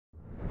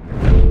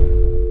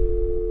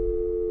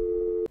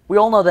We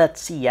all know that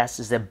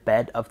CES is a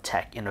bed of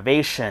tech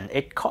innovation.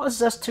 It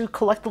causes us to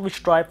collectively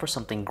strive for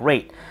something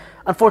great.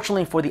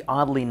 Unfortunately for the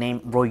oddly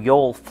named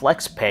Royole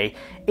FlexPai,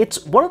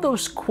 it's one of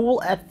those cool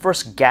at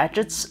first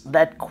gadgets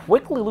that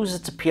quickly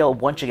loses its appeal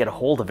once you get a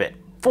hold of it.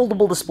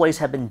 Foldable displays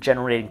have been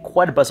generating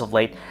quite a buzz of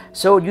late,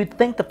 so you'd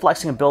think the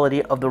flexing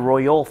ability of the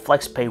Royole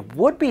FlexPai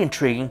would be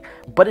intriguing,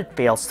 but it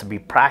fails to be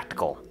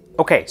practical.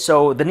 Okay,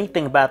 so the neat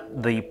thing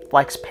about the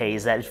FlexPai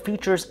is that it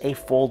features a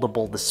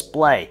foldable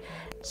display.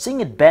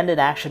 Seeing it bend in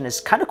action is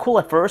kind of cool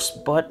at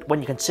first, but when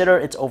you consider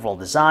its overall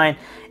design,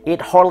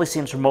 it hardly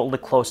seems remotely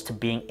close to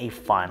being a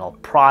final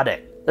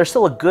product. There's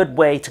still a good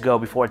way to go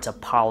before it's a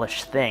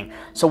polished thing.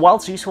 So while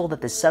it's useful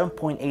that the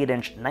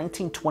 7.8-inch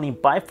 1920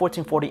 by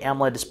 1440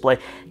 AMOLED display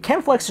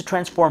can flex to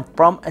transform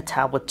from a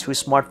tablet to a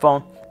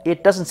smartphone,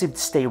 it doesn't seem to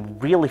stay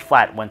really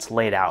flat when it's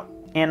laid out.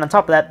 And on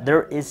top of that,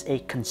 there is a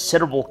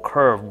considerable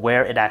curve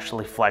where it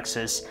actually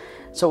flexes.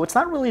 So it's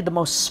not really the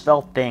most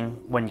svelte thing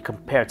when you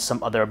compare it to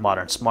some other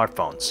modern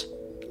smartphones.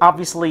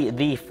 Obviously,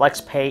 the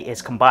FlexPai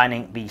is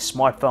combining the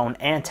smartphone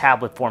and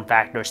tablet form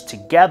factors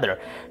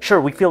together.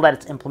 Sure, we feel that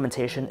its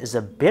implementation is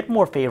a bit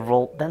more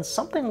favorable than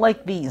something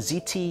like the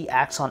ZTE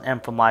Axon M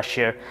from last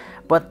year,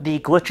 but the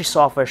glitchy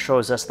software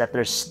shows us that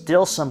there's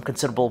still some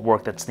considerable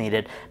work that's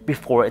needed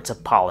before it's a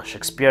polished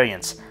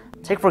experience.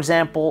 Take for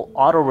example,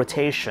 auto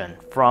rotation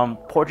from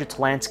portrait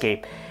to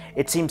landscape.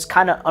 It seems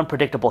kind of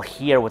unpredictable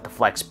here with the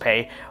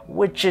FlexPai,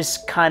 which is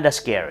kind of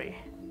scary.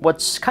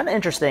 What's kind of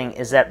interesting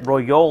is that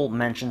Royole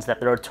mentions that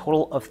there are a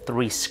total of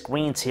 3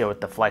 screens here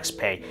with the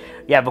FlexPai.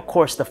 You have, of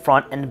course, the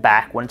front and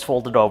back when it's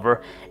folded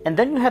over, and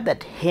then you have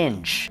that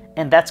hinge,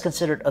 and that's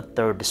considered a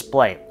third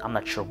display. I'm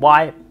not sure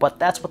why, but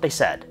that's what they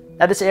said.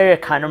 Now this area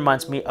kind of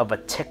reminds me of a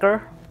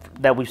ticker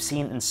that we've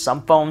seen in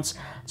some phones.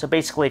 So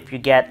basically, if you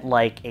get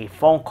like a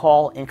phone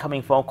call,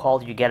 incoming phone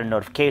call, you get a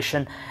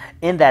notification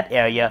in that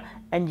area,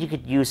 and you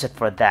could use it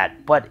for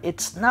that, but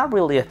it's not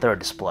really a third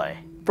display.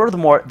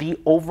 Furthermore, the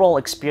overall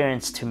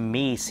experience to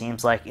me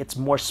seems like it's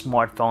more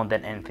smartphone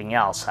than anything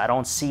else. I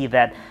don't see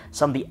that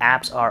some of the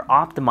apps are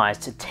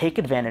optimized to take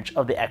advantage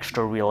of the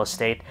extra real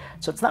estate,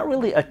 so it's not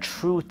really a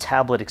true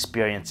tablet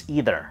experience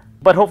either.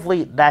 But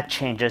hopefully that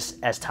changes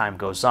as time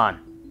goes on.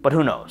 But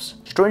who knows?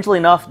 Strangely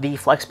enough, the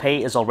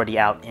FlexPai is already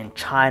out in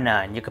China,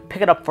 and you could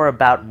pick it up for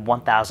about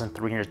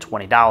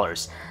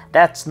 $1,320.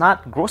 That's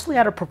not grossly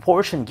out of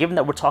proportion given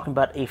that we're talking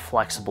about a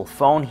flexible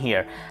phone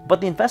here, but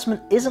the investment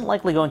isn't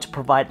likely going to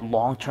provide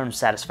long-term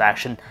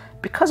satisfaction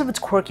because of its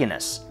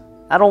quirkiness.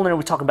 Not only are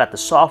we talking about the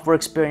software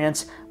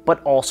experience,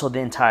 but also the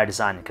entire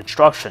design and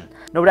construction.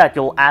 No doubt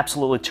you'll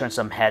absolutely turn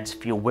some heads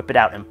if you whip it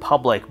out in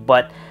public,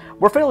 but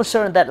we're fairly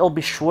certain that it'll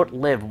be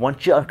short-lived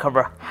once you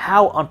uncover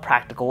how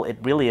unpractical it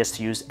really is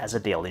to use as a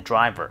daily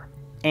driver.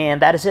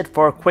 And that is it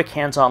for a quick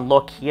hands-on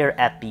look here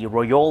at the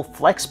Royole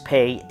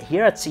FlexPai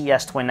here at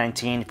CES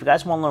 2019. If you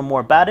guys want to learn more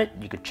about it,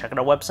 you can check out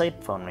our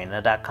website,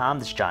 PhoneArena.com.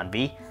 This is John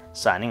V,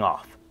 signing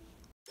off.